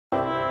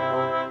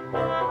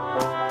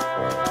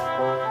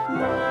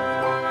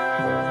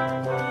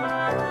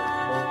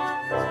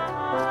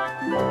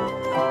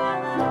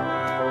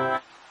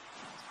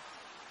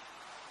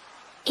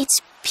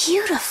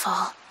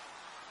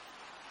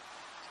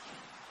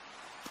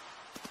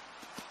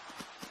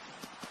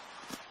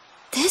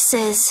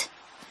places.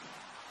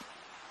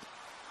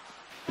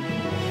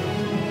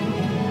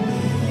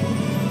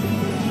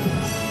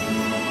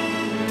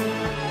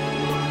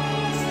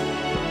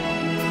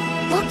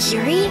 Look,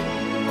 Yuri.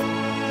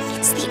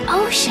 It's the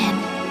ocean.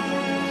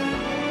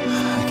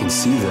 I can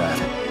see that.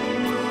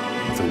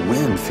 The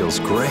wind feels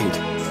great.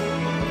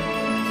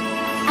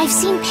 I've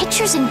seen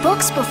pictures in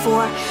books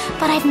before,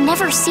 but I've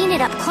never seen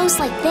it up close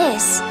like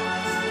this.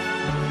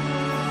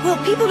 Well,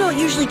 people don't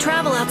usually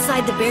travel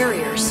outside the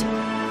barriers.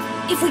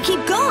 If we keep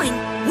going,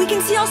 we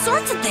can see all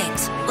sorts of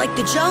things, like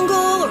the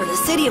jungle or the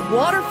city of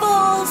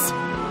waterfalls.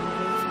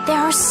 There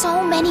are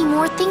so many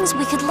more things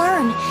we could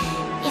learn,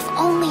 if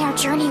only our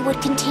journey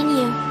would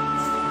continue.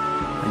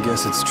 I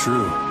guess it's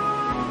true.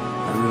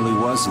 I really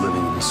was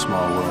living in a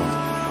small world.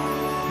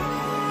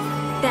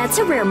 That's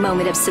a rare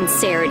moment of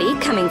sincerity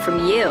coming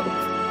from you.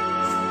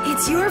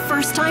 It's your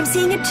first time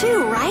seeing it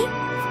too, right?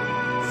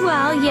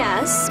 Well,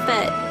 yes,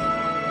 but...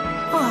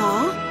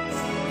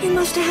 Aw, you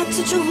must have had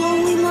such a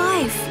lonely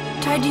life,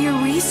 tied to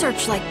your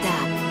research like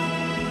that.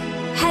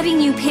 Having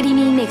you pity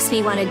me makes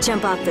me want to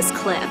jump off this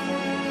cliff.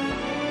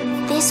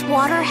 This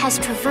water has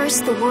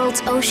traversed the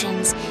world's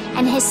oceans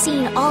and has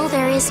seen all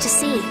there is to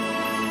see.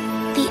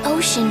 The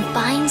ocean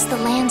binds the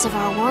lands of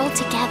our world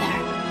together.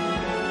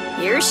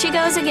 Here she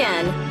goes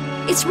again.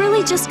 It's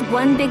really just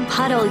one big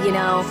puddle, you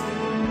know.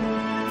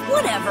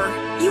 Whatever.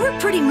 You were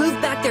pretty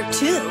moved back there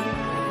too.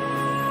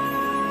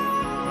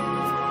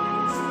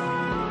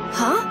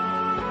 Huh?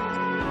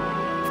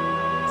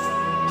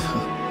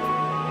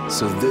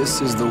 So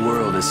this is the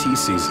world as he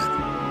sees it.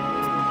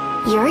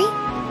 Yuri?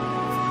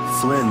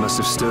 Flynn must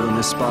have stood on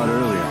this spot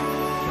earlier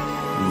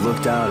and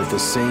looked out at the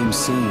same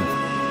scene.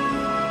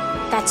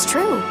 That's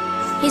true.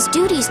 His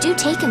duties do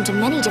take him to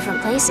many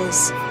different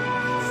places.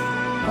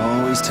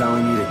 Always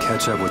telling me to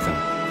catch up with him.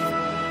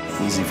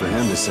 Easy for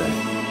him to say.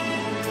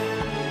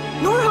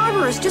 Nor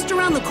Harbor is just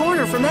around the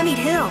corner from Ehmead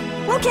Hill.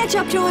 We'll catch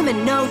up to him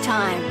in no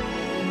time.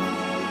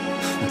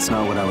 That's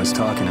not what I was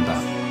talking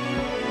about.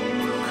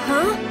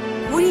 Huh?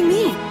 What do you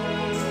mean?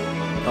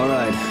 All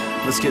right,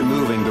 let's get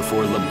moving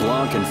before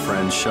LeBlanc and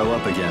friends show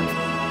up again.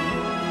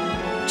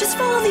 Just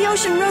follow the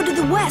ocean road to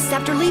the west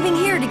after leaving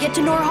here to get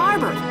to Nor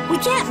Harbor. We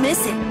can't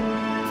miss it.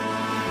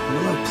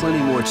 We'll have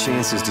plenty more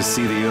chances to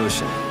see the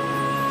ocean.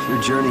 Your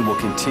journey will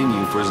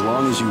continue for as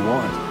long as you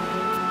want.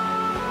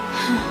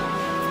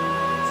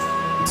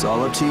 It's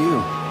all up to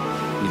you.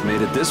 You've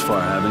made it this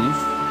far, haven't you?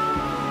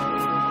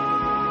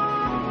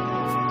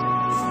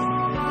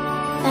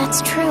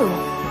 That's true.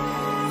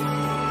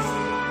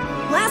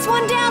 Last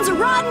one down's a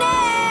rotten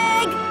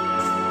egg!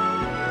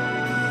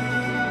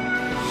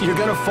 You're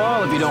gonna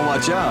fall if you don't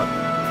watch out.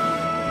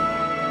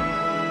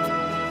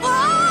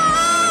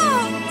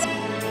 Ah!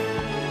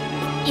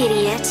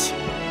 Idiot.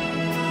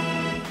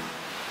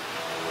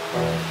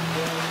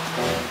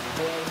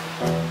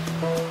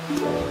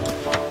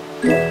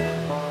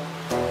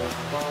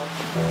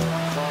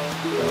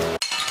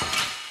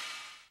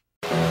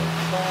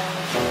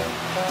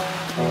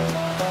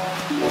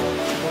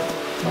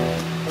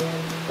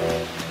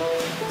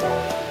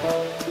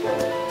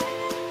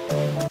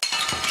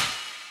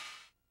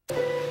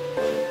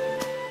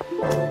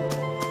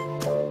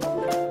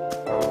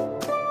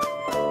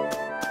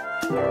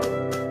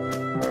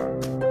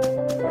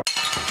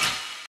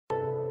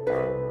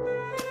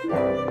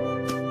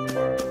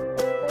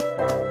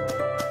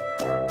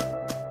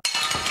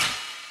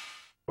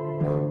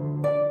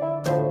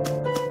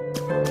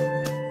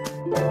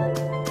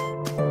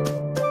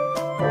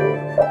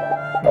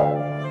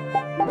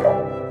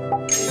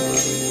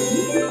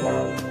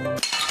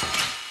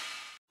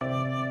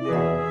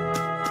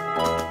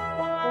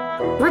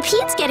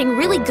 Repeat's getting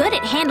really good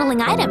at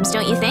handling items,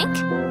 don't you think?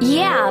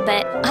 Yeah,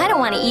 but I don't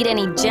want to eat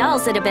any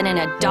gels that have been in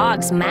a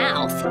dog's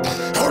mouth.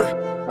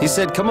 He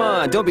said, come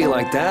on, don't be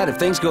like that. If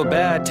things go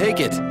bad, take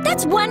it.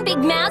 That's one big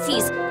mouth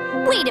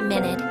Wait a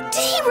minute.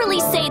 Did he really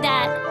say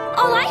that?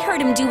 All I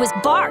heard him do was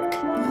bark.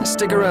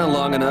 Stick around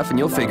long enough and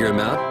you'll figure him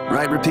out.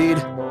 Right, Repeat?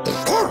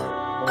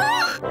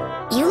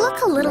 You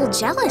look a little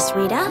jealous,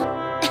 Rita.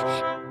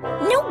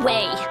 No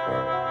way.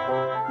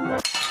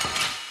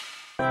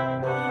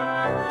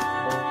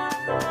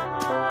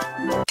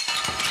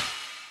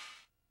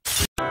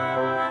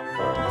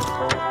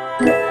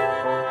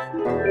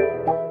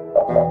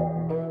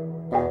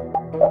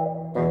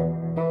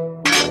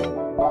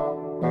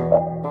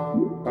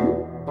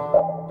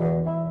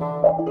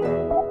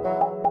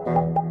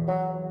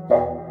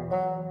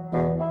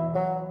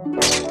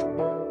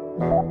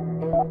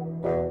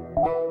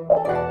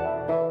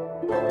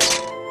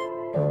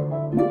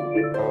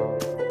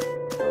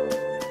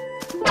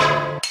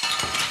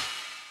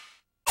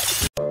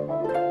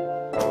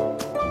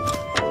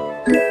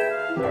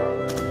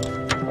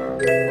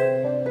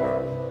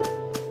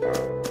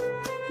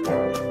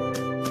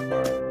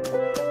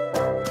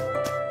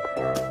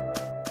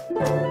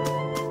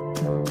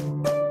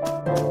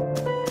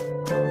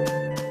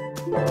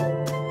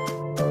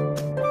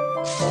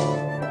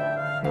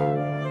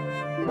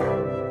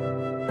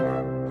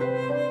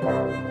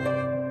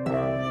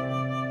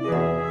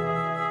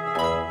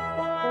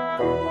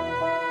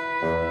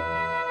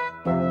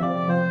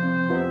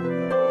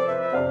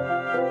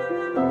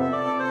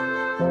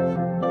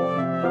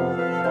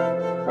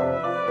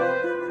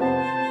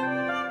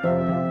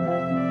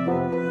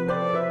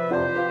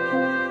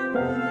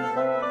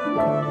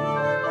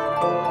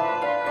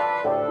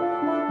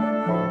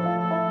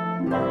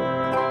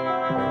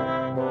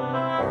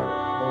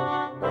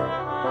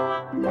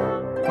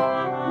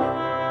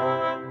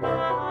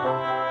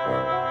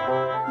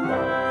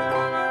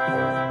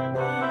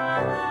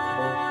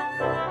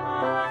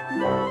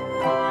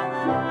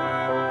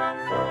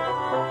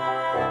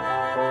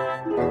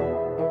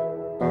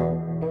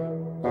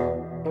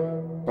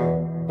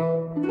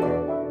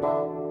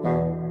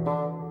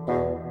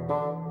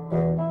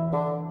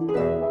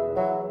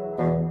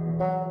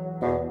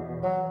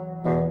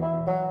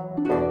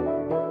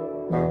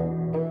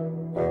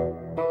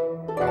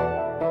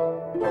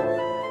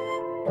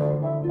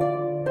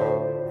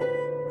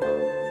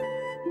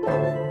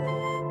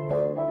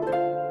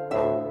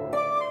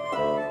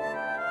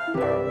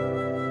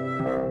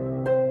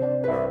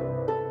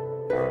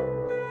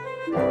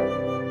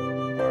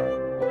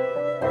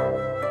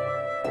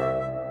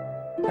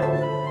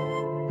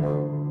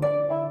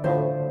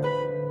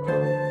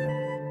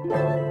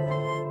 Bye.